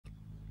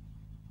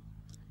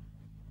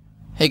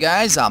Hey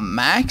guys, I'm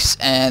Max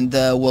and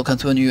welcome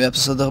to a new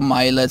episode of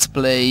my Let's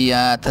Play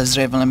Test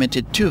Drive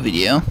Unlimited 2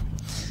 video.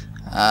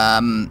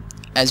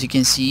 As you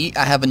can see,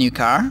 I have a new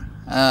car.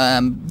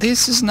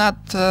 This is not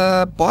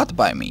bought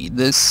by me.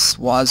 This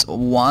was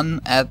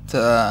won at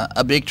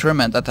a big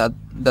tournament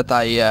that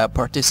I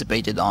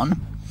participated on.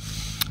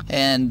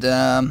 And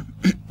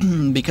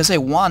because I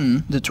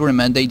won the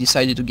tournament, they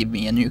decided to give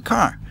me a new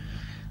car.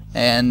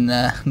 And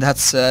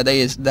that's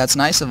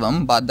nice of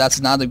them, but that's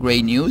not the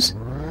great news.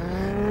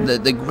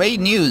 The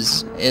great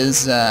news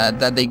is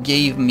that they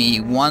gave me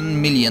 $1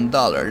 million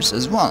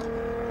as well,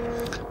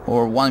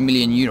 or 1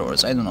 million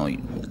euros. I don't know.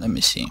 Let me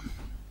see.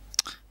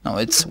 No,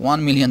 it's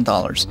 $1 million.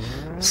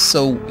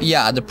 So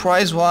yeah, the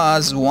prize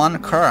was one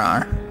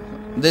car,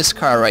 this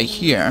car right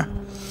here,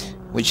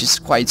 which is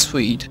quite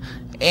sweet,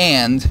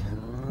 and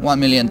 $1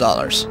 million.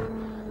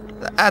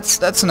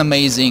 That's an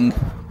amazing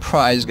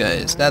prize,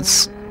 guys.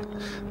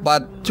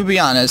 But to be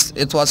honest,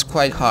 it was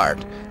quite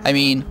hard. I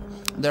mean,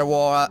 there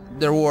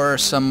were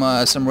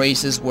some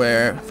races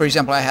where, for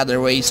example, I had a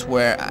race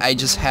where I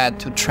just had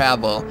to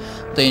travel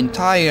the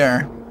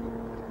entire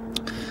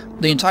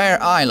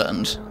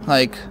island.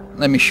 Like,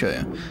 let me show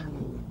you.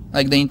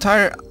 Like the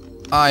entire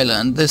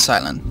island, the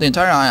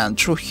entire island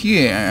through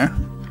here,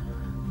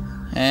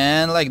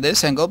 and like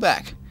this, and go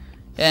back.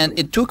 And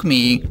it took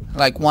me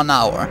like 1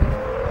 hour.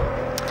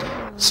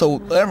 So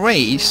that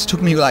race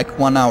took me like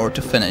 1 hour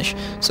to finish.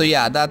 So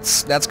yeah,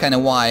 that's kind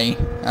of why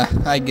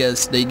I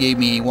guess they gave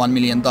me $1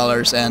 million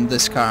and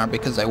this car,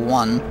 because I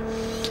won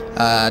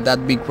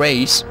that big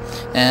race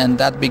and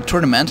that big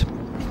tournament.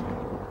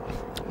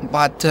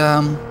 But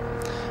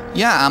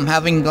yeah, I'm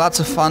having lots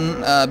of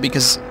fun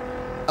because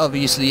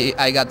obviously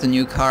I got the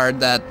new car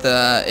that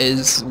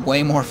is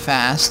way more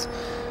fast.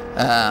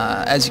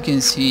 As you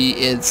can see,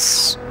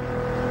 it's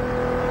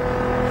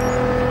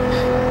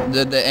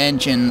the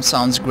engine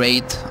sounds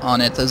great on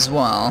it as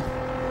well,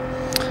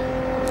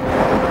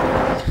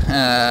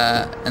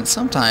 and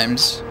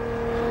sometimes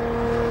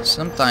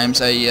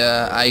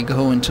I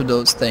go into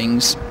those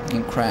things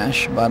and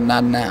crash, but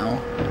not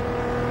now.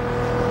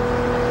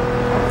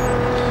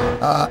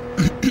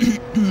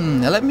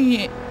 Let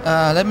me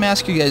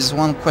ask you guys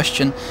one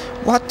question.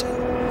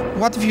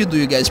 What view do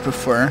you guys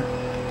prefer?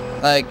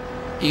 Like,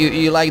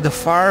 you like the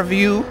far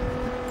view?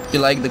 You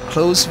like the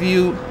close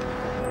view?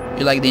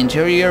 You like the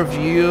interior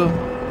view?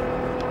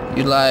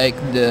 You like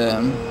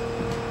the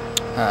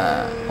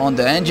on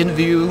the engine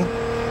view?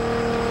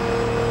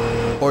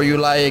 Or you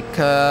like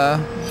the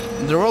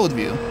road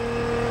view?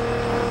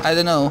 I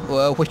don't know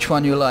which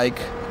one you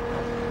like.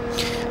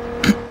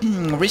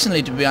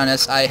 Recently, to be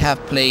honest, I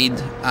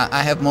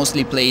have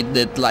mostly played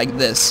it like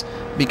this,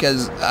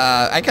 because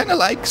I kind of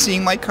like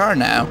seeing my car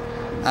now.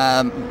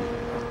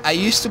 I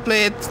used to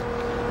play it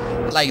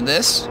like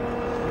this,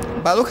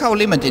 but look how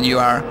limited you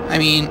are. I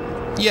mean,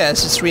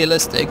 yes, it's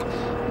realistic,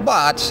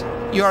 but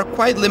you are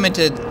quite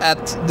limited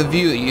at the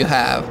view you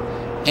have,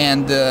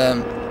 and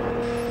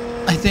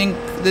I think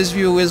this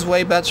view is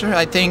way better.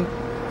 I think,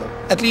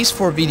 at least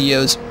for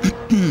videos,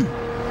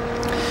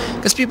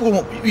 because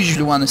people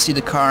usually want to see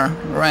the car,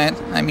 right?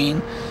 I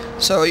mean,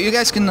 so you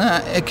guys can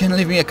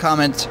leave me a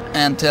comment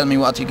and tell me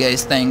what you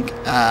guys think.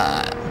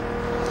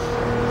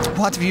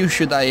 What view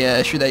should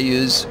I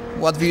use?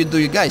 What view do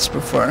you guys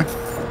prefer?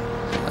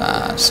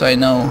 So I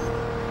know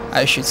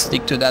I should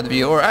stick to that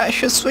view, or I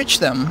should switch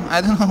them. I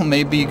don't know,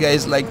 maybe you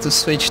guys like to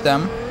switch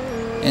them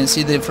and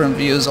see different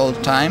views all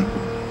the time.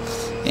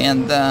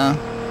 And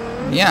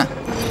yeah.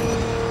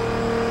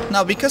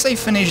 Now, because I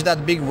finished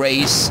that big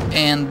race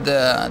and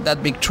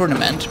that big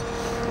tournament,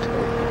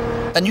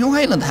 a new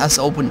island has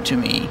opened to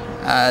me.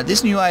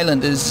 This new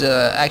island is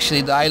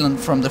actually the island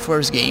from the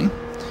first game,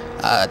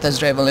 Test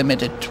Drive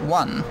Unlimited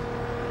 1.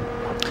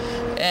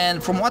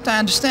 And from what I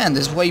understand,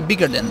 it's way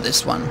bigger than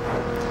this one,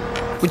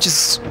 which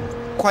is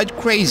quite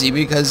crazy,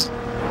 because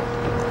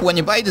when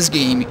you buy this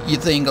game you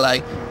think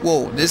like,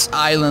 whoa, this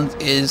island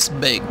is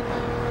big,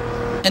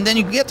 and then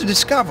you get to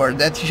discover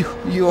that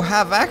you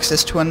have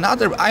access to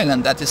another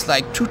island that is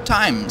like 2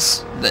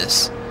 times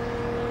this,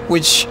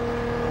 which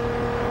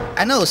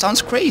I know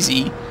sounds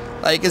crazy,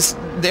 like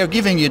they're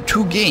giving you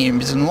 2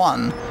 games in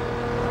one,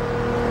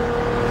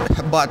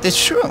 but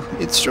it's true,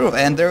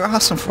 and they're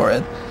awesome for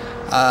it.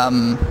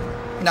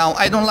 Now,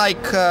 I don't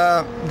like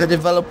the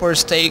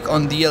developers' take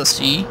on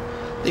DLC.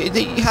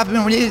 They have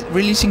been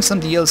releasing some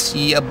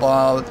DLC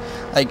about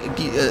like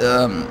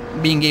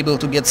being able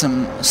to get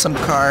some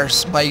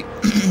cars by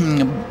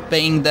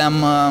paying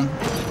them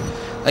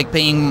like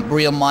paying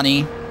real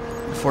money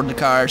for the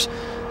cars.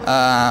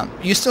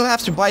 You still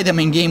have to buy them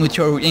in game with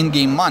your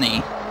in-game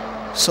money.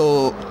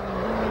 So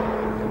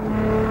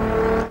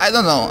I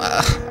don't know.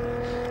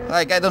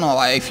 Like, I don't know how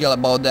I feel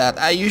about that.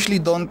 I usually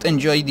don't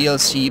enjoy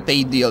DLC,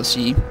 paid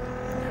DLC,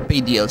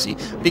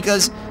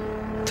 because,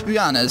 to be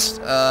honest,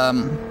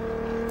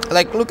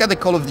 like, look at the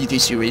Call of Duty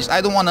series.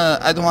 I don't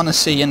wanna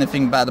say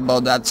anything bad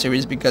about that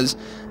series, because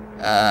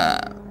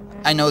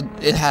I know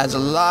it has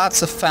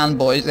lots of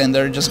fanboys and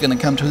they're just gonna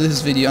come to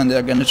this video and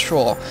they're gonna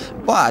troll.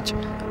 But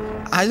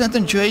I don't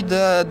enjoy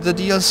the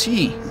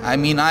DLC. I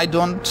mean, I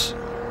don't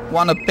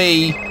want to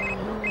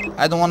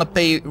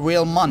pay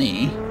real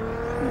money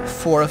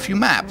for a few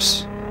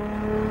maps.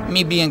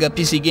 Me being a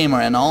PC gamer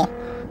and all,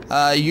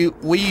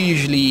 we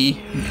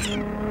usually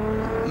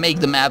make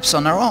the maps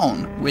on our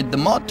own with the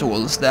mod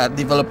tools that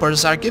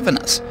developers are giving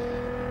us.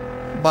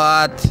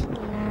 But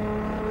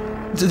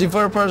the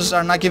developers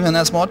are not giving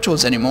us mod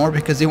tools anymore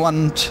because they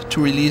want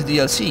to release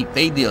DLC,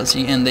 paid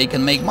DLC, and they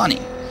can make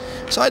money.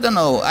 So I don't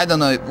know.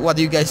 What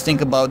do you guys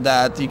think about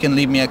that? You can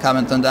leave me a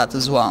comment on that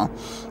as well.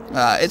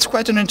 It's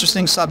quite an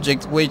interesting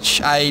subject, which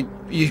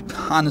you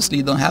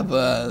honestly don't have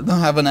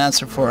an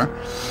answer for.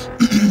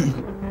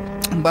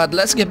 But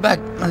let's get back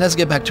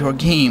to our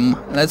game.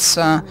 I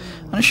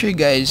want to show you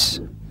guys.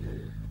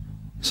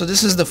 So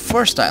this is the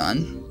first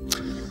island.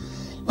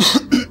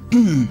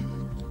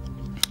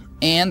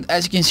 And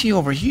as you can see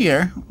over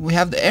here, we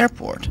have the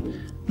airport.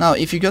 Now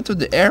if you go to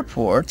the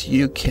airport,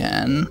 you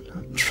can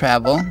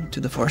travel to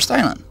the first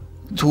island,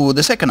 to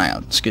the second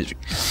island, excuse me.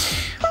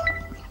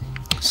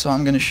 So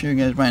I'm gonna show you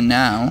guys right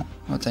now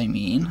what I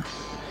mean.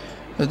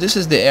 So this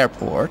is the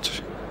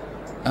airport.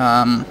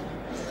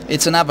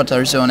 It's an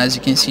avatar zone, as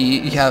you can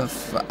see. You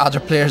have other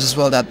players as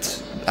well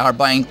that are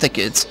buying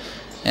tickets,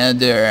 and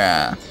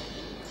they're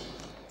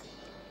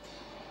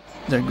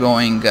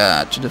going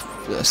to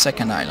the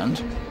second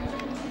island.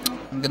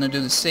 I'm gonna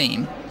do the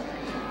same.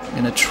 I'm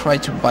gonna try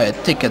to buy a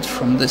ticket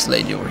from this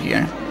lady over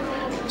here.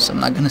 So I'm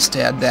not gonna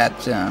stay at that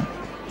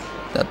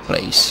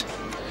place.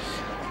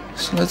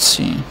 So let's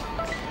see.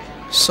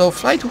 So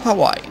fly to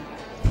Hawaii.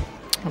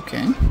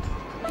 Okay.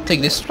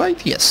 Take this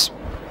flight? Yes.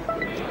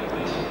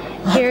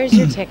 Here's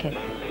your ticket.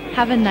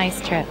 Have a nice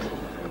trip.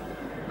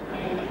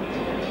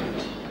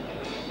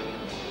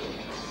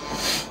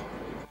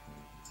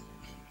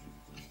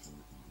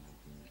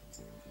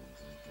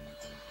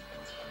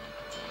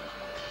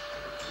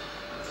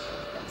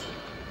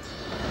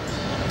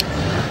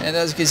 And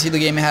as you can see, the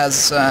game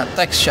has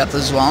text chat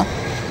as well.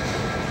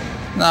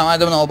 Now I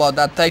don't know about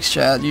that text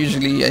chat.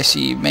 Usually I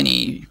see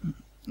many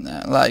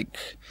like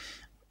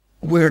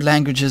weird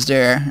languages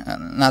there.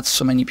 Not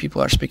so many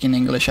people are speaking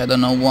English. I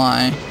don't know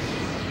why.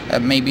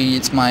 Maybe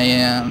it's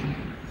my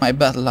my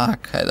bad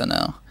luck. I don't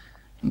know.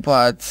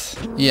 But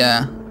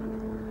yeah.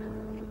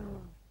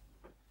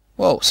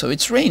 Whoa! So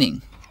it's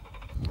raining.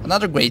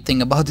 Another great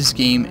thing about this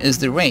game is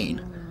the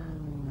rain.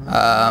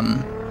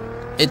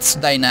 It's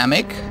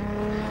dynamic.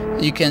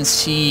 You can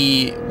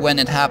see when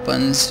it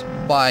happens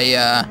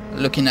by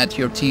looking at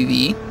your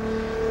TV,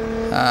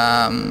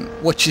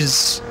 which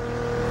is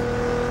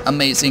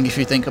amazing if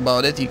you think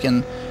about it. You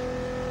can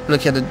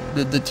look at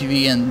the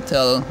TV and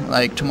tell,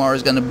 like, tomorrow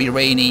is gonna be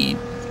rainy,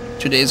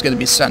 today is gonna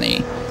be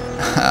sunny.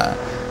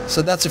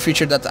 So that's a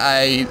feature that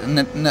I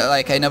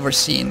never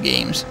see in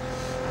games.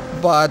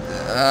 But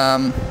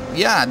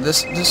yeah,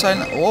 this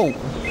island. Whoa!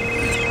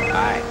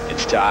 Hi,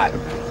 it's Todd.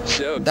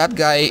 So that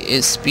guy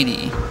is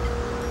speedy.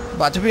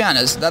 But to be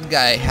honest, that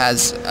guy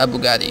has a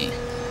Bugatti.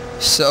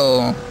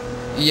 So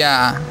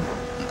yeah,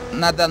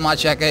 not that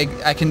much I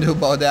can do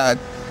about that.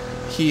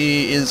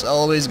 He is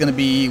always gonna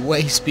be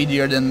way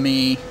speedier than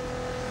me.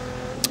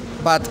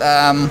 But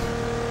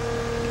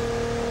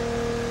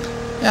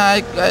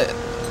yeah,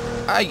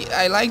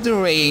 I like the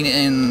rain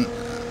in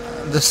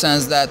the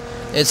sense that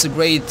it's a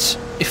great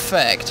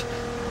effect.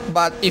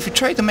 But if you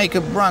try to make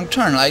a wrong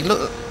turn, like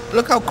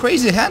look how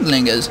crazy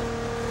handling is.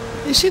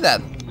 You see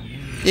that?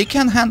 You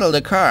can't handle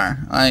the car.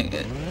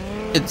 Like,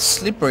 it's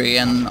slippery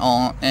and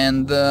all,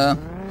 and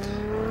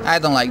I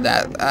don't like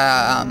that.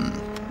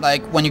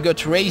 Like when you go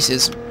to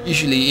races,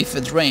 usually if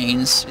it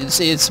rains,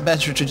 it's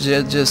better to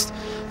just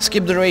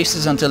skip the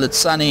races until it's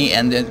sunny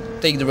and then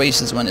take the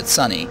races when it's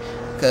sunny.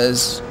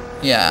 Cause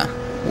yeah,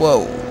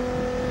 whoa,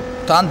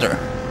 thunder.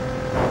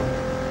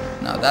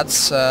 Now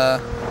that's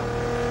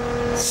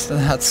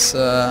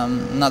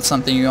not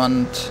something you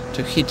want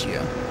to hit you.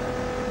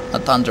 A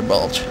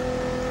thunderbolt.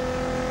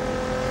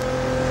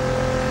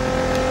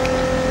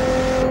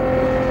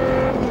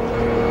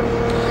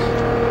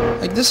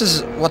 Like, this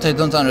is what I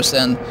don't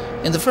understand.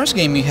 In the first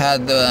game you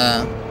had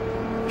the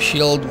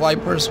shield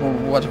wipers, or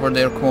whatever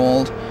they're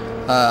called.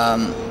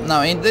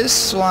 Now in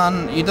this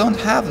one you don't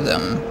have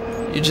them.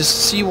 You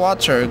just see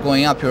water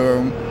going up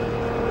your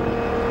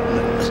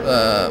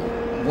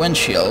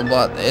windshield,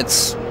 but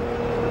it's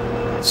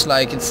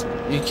like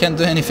you can't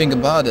do anything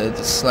about it.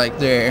 It's like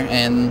there,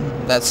 and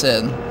that's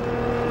it.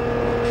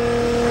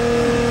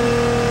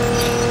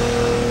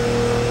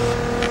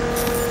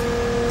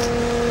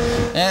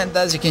 And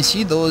as you can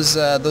see, those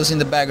in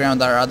the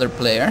background are other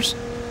players.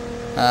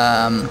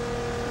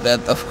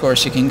 That of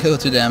course you can go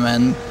to them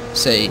and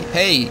say,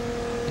 hey,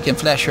 you can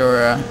flash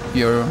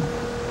your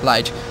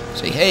light.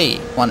 Say, hey,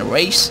 wanna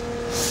race?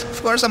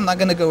 Of course I'm not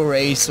gonna go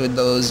race with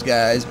those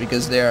guys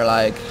because they're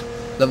like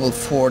level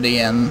 40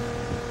 and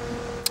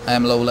I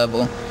am low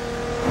level.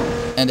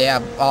 And they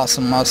have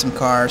awesome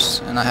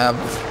cars, and I have...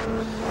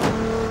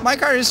 My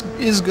car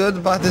is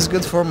good, but it's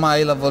good for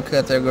my level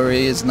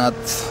category. It's not...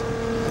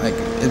 like,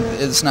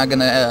 it's not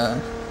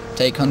gonna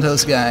take on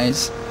those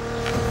guys.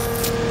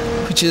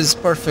 which is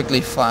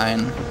perfectly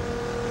fine.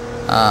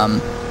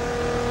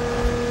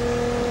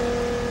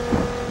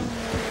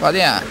 But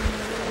yeah,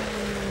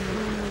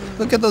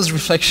 look at those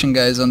reflection,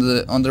 guys, on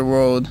the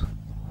road.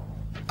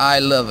 I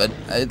love it.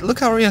 Look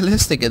how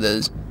realistic it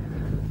is.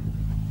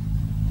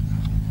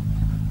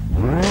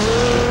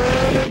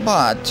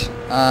 But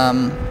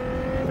I'm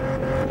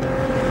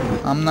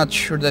not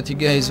sure that you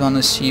guys want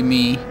to see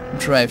me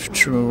drive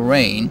through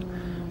rain,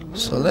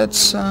 so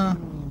let's try.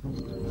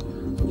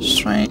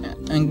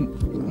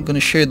 I'm gonna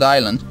show you the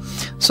island.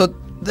 So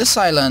this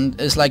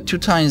island is like 2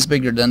 times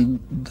bigger than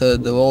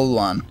the old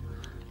one.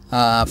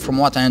 From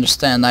what I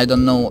understand, I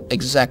don't know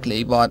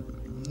exactly, but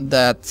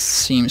that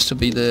seems to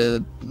be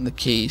the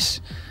case.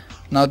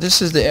 Now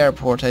this is the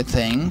airport, I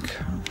think,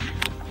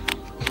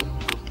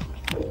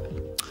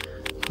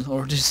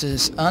 or this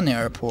is an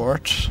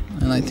airport,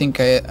 and I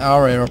think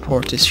our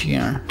airport is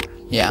here.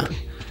 Yeah.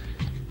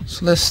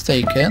 So let's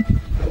take it.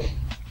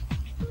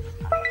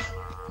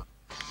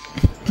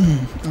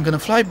 I'm gonna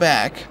fly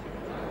back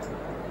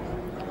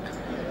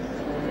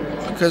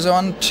because I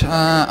want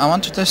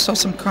to test out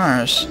some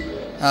cars.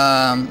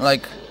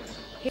 Like,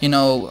 you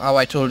know how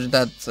I told you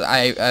that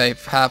I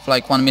have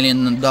like $1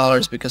 million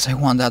because I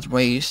won that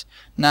race.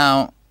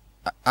 Now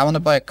I want to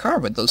buy a car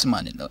with those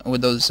money,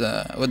 with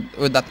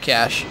with that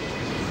cash,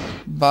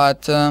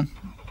 but I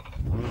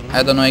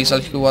don't know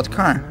exactly what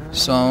car.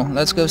 So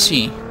let's go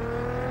see.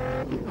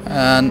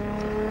 And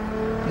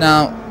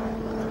now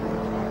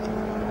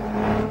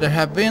there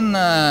have been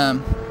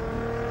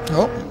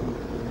oh,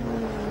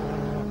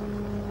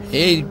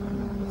 hey,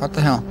 what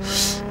the hell?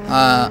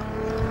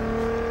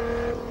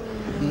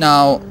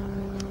 Now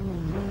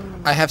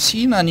I have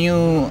seen a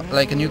new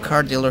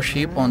car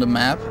dealership on the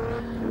map.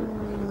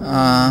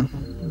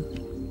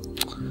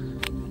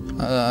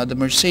 The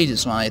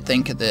Mercedes one, I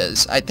think it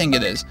is.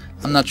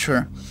 I'm not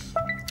sure,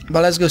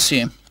 but let's go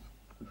see.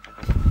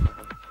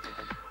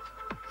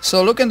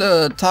 So look in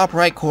the top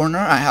right corner.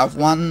 I have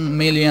 $1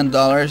 million,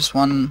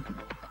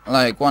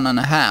 like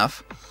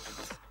 1.5,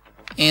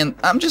 and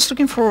I'm just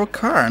looking for a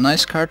car, a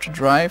nice car to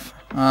drive.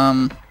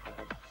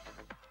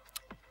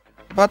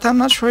 But I'm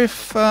not sure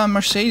if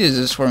Mercedes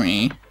is for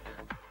me.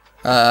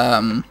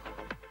 Might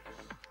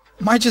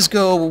just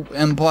go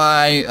and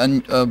buy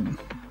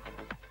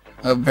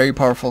a very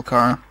powerful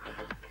car.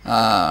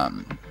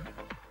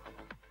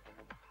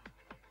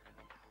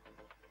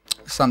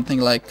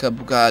 Something like a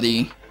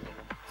Bugatti,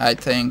 I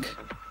think.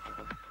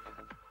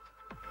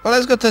 Well,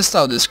 let's go test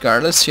out this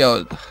car. Let's see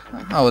how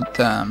it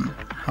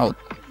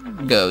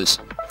goes.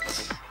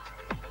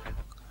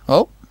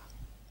 Oh.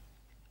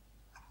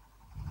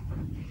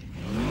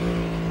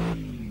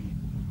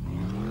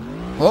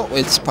 Oh,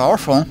 it's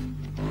powerful.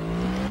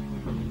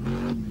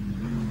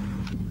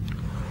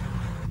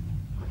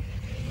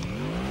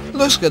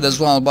 Looks good as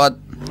well, but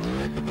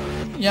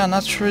yeah,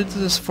 not sure it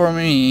is for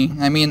me.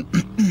 I mean,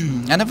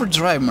 I never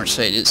drive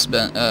Mercedes,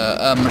 but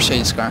a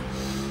Mercedes car.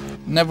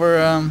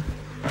 Never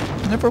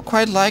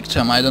quite liked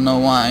them. I don't know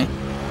why.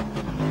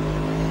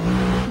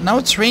 Now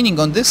it's raining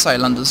on this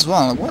island as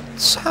well.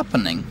 What's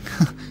happening?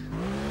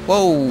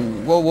 Whoa,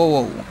 whoa, whoa,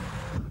 whoa!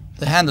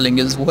 The handling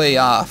is way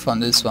off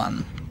on this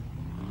one.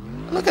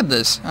 Look at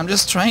this. I'm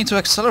just trying to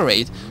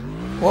accelerate.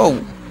 Whoa.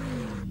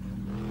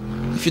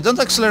 If you don't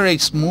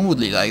accelerate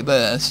smoothly like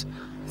this,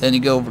 then you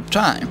go over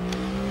time.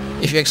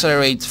 If you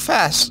accelerate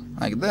fast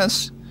like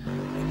this,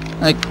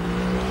 like,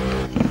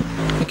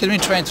 look at me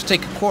trying to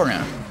take a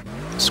corner.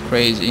 It's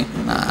crazy.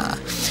 Nah,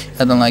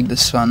 I don't like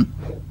this one.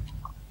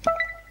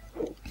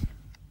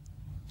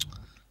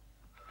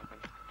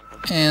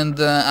 And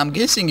I'm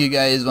guessing you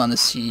guys want to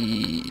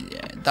see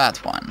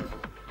that one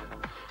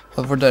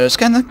over there. It's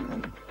kind of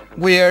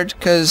weird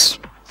because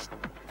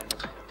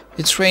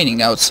it's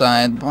raining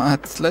outside,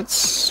 but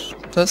let's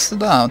test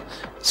it out.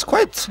 It's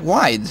quite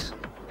wide.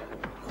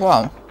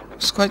 Wow,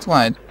 it's quite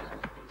wide.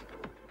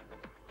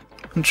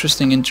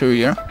 Interesting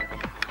interior.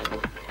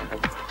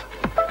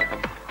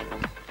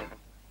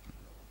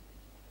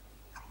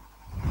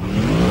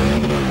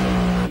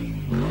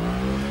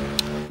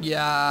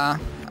 Yeah,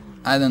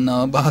 I don't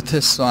know about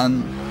this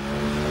one.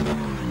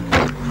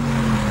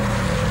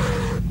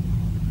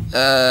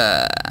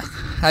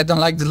 I don't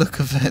like the look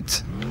of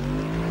it.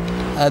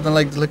 I don't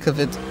like the look of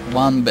it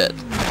one bit.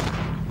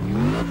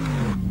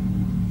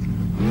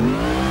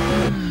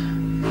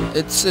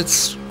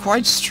 It's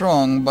quite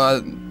strong,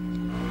 but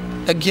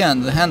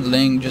again, the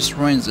handling just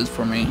ruins it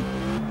for me.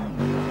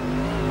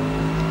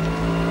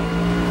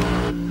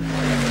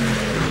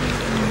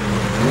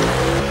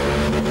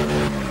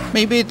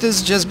 Maybe it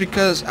is just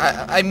because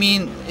I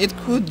mean, it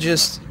could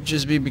just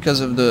be because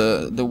of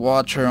the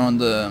water on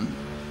the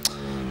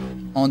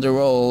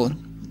road,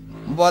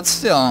 but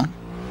still,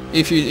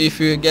 if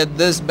you get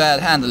this bad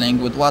handling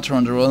with water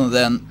on the road,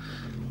 then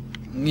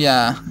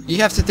yeah,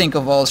 you have to think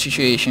of all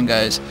situation,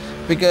 guys,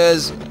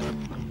 because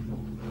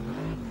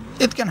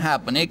it can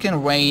happen. It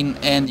can rain,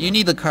 and you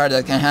need a car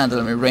that can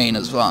handle the rain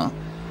as well.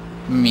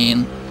 I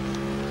mean,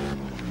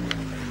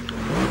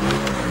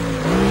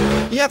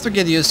 you have to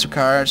get used to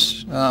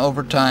cars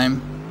over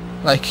time.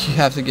 Like, you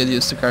have to get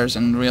used to cars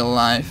in real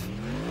life,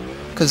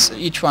 because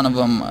each one of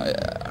them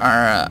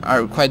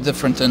are quite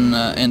different in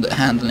the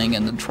handling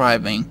and the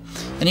driving,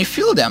 and you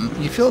feel them.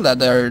 You feel that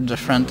they're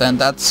different, and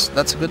that's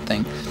a good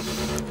thing.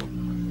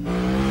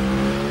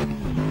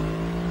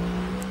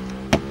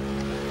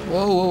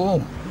 Whoa, whoa,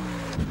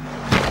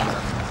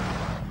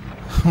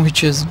 whoa! We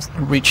just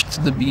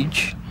reached the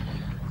beach.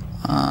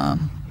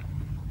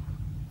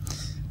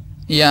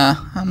 Yeah,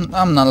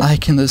 I'm not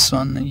liking this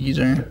one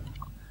either.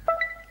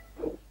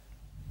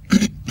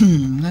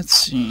 Let's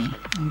see.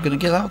 I'm gonna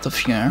get out of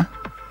here.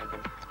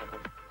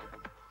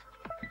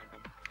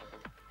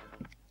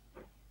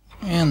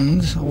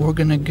 And we're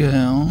gonna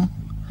go.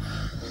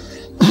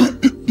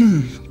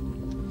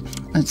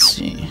 Let's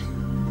see.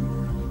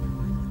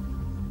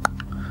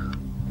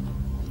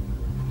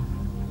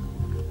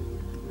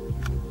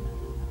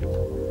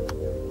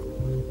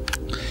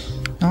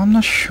 I'm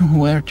not sure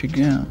where to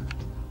go.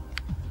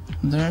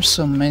 There are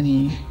so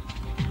many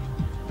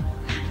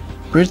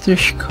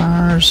British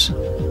cars.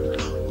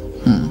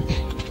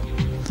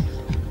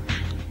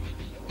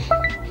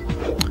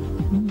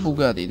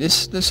 Bugatti.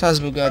 This has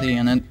Bugatti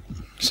in it.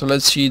 So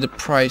let's see the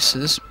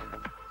prices.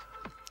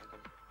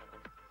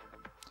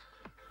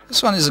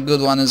 This one is a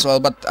good one as well,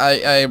 but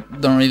I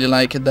don't really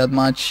like it that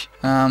much.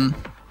 Let's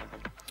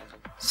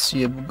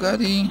see, a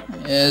Bugatti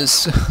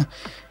is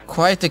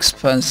quite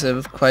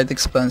expensive.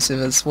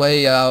 It's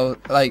way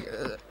out. Like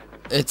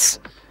it's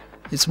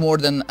more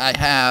than I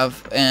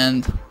have,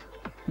 and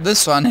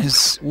this one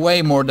is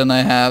way more than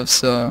I have.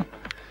 So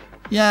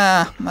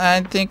yeah,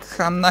 I think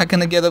I'm not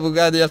gonna get a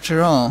Bugatti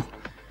after all.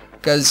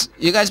 Because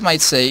you guys might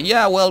say,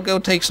 yeah, well, go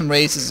take some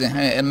races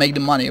and make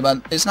the money,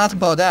 but it's not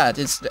about that.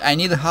 It's I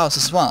need a house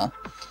as well,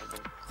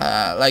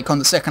 like on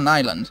the second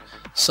island.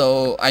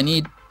 So I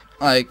need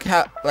like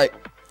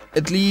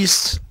at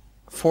least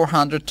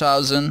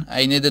 400,000.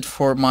 I need it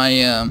for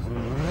my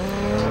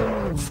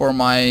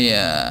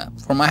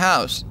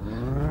house.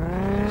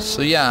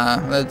 So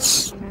yeah,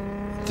 let's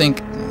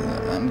think.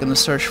 I'm gonna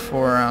search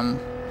for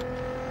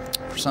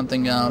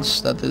something else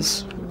that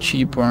is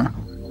cheaper.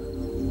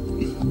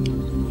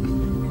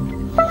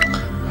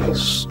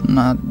 It's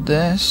not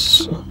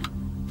this.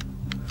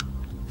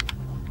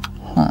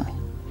 Huh.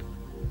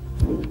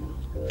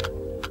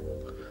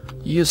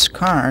 Used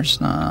cars?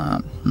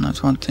 Nah,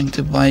 not wanting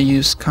to buy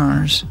used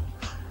cars.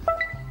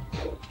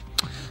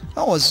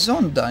 Oh, a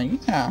Zonda,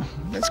 yeah.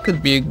 That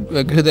could be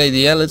a good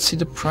idea. Let's see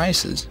the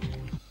prices.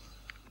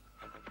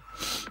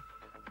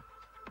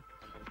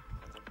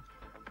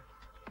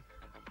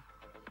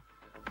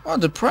 Oh,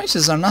 the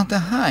prices are not that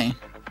high,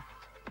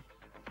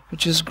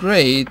 which is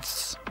great.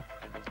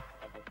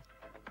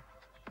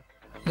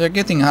 They're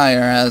getting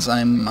higher as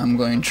I'm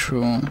going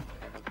through.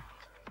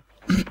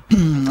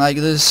 Like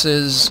this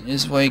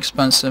is way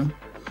expensive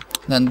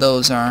than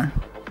those are,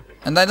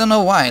 and I don't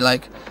know why.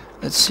 Like,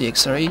 let's see,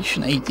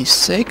 acceleration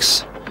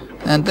 86,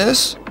 and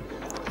this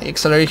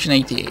acceleration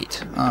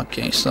 88.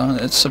 Okay, so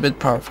it's a bit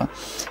powerful.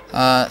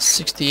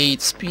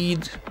 68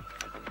 speed,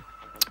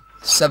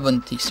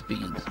 70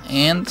 speed,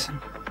 and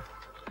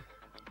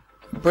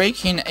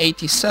braking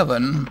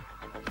 87.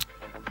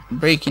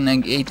 Braking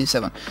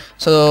 87.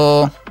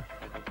 So.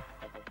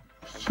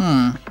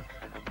 I'm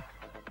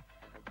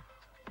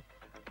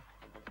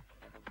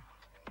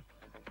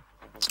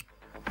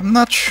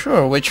not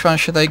sure which one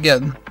should I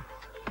get.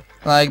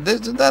 Like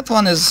that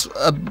one is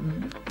a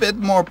bit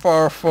more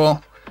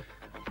powerful,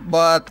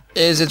 but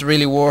is it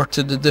really worth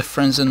the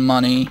difference in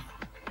money?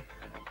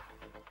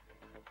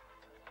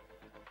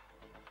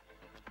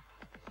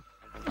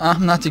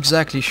 I'm not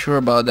exactly sure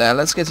about that.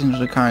 Let's get into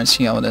the car and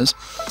see how it is.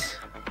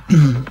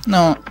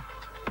 No.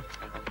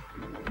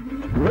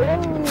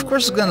 Of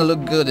course it's gonna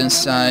look good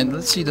inside.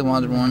 Let's see the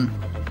other one.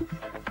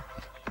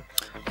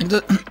 Like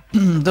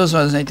those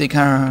ones I think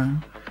are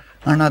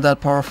not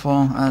that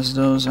powerful as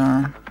those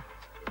are.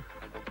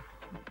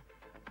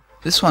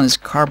 This one is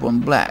carbon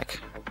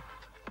black,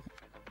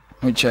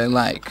 which I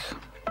like.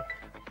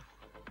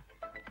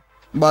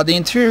 But the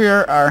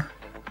interior are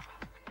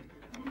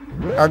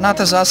not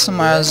as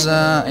awesome as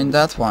in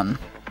that one.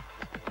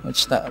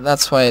 Which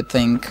that's why I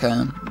think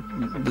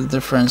the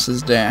difference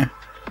is there.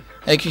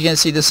 Like you can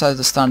see, this has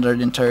the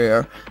standard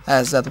interior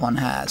as that one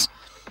has.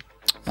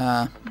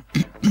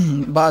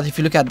 But if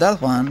you look at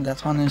that one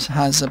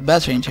has a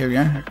better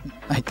interior,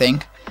 I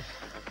think.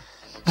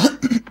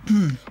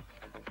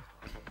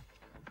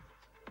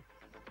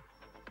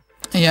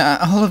 Yeah,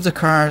 all of the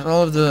cars,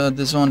 all of the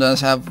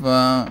Zondas have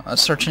a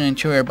certain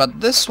interior,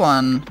 but this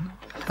one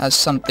has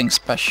something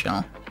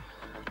special.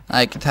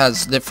 Like it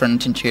has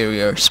different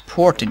interior,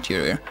 sport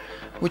interior,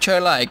 which I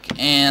like,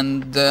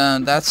 and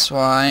that's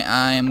why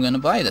I am gonna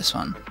buy this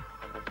one.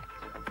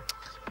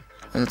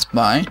 Let's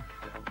buy.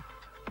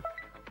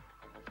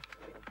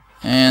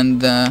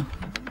 And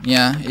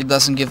yeah, it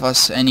doesn't give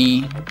us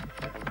any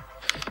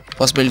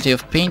possibility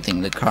of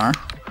painting the car.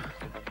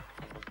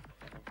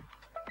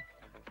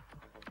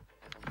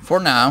 For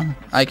now,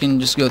 I can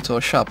just go to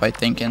a shop, I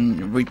think,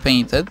 and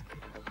repaint it.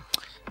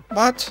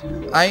 But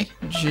I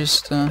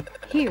just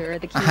Here are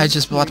the keys I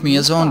just to bought your me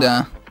a new car.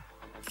 Zonda.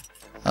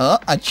 Oh,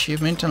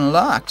 achievement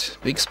unlocked.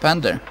 Big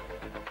spender.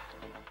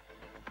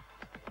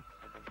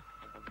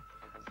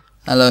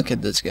 Look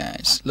at this,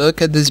 guys.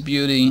 Look at this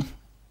beauty.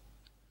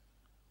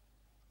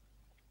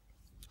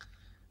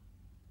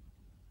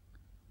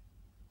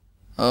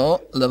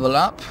 Oh, level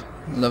up.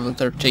 Level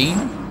 13.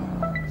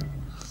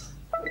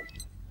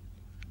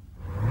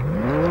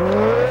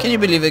 Can you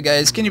believe it,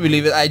 guys? Can you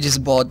believe it? I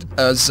just bought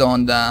a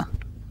Zonda.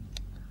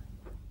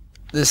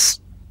 This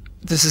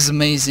is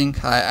amazing.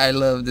 I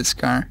love this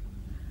car.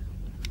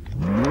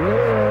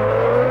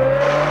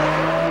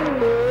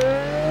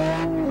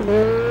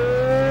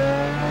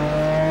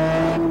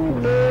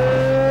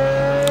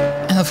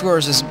 And of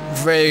course it's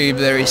very,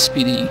 very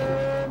speedy.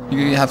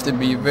 You have to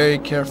be very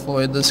careful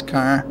with this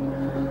car.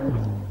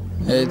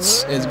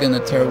 It's gonna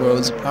tear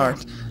roads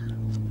apart.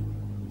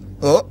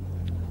 Oh,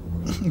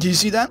 do you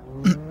see that?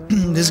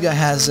 This guy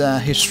has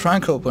his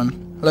trunk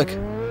open. Look.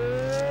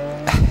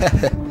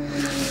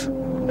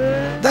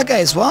 That guy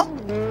as well?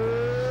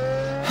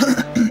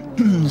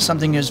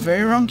 Something is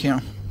very wrong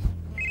here.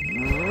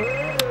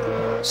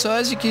 So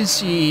as you can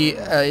see,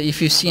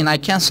 if you've seen, I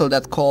cancelled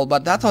that call,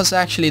 but that was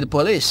actually the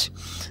police.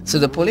 So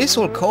the police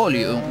will call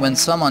you when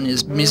someone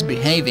is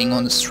misbehaving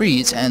on the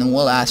streets and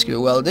will ask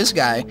you, well, this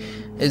guy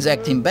is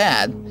acting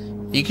bad.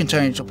 You can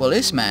turn into a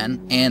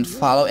policeman and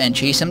follow and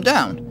chase him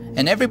down.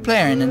 And every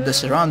player in the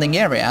surrounding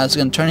area is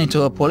going to turn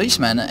into a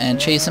policeman and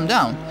chase him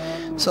down.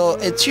 So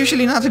it's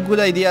usually not a good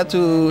idea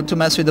to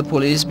mess with the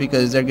police,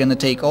 because they're going to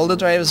take all the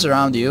drivers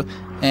around you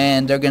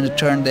and they're going to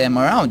turn them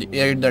around.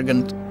 They're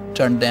going to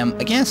turn them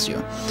against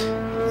you.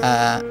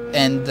 Yeah,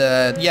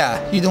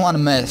 you don't want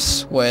to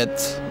mess with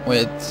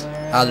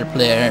other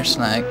players.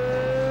 Like,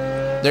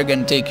 they're going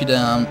to take you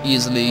down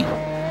easily.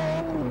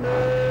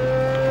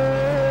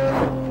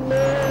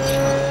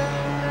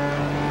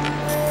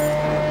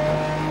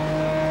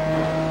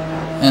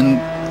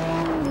 And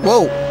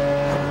whoa,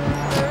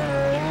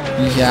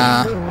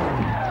 yeah,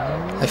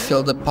 I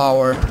feel the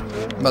power,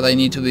 but I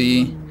need to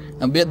be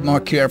a bit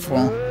more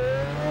careful.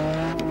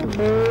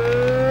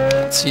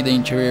 Let's see the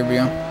interior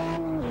view.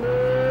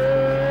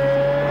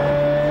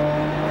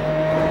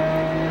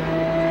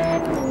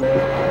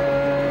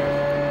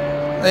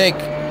 Like,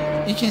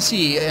 you can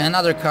see in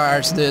other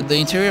cars the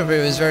interior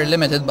view is very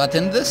limited, but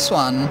in this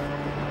one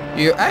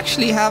you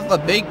actually have a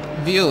big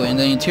view in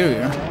the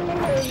interior,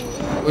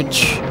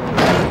 which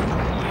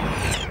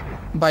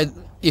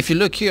if you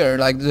look here,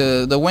 like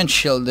the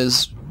windshield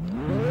is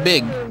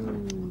big,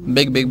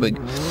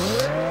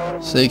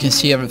 so you can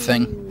see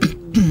everything.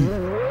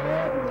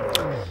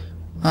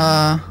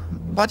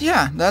 But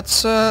yeah,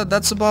 that's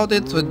about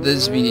it with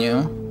this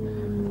video.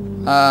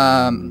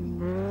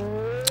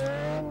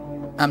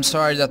 I'm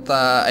sorry that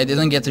I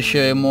didn't get to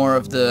show you more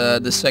of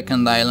the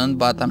second island,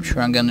 but I'm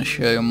sure I'm gonna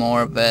show you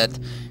more of it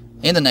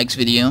in the next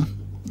video,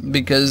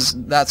 because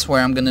that's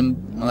where I'm gonna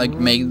like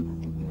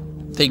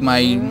take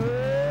my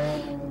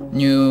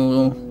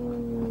new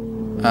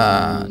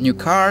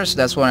cars.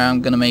 That's where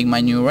I'm gonna make my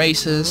new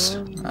races.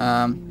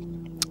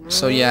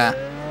 So yeah,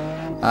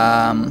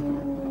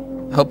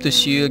 hope to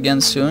see you again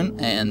soon,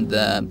 and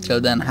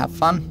till then, have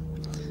fun.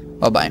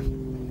 Bye bye.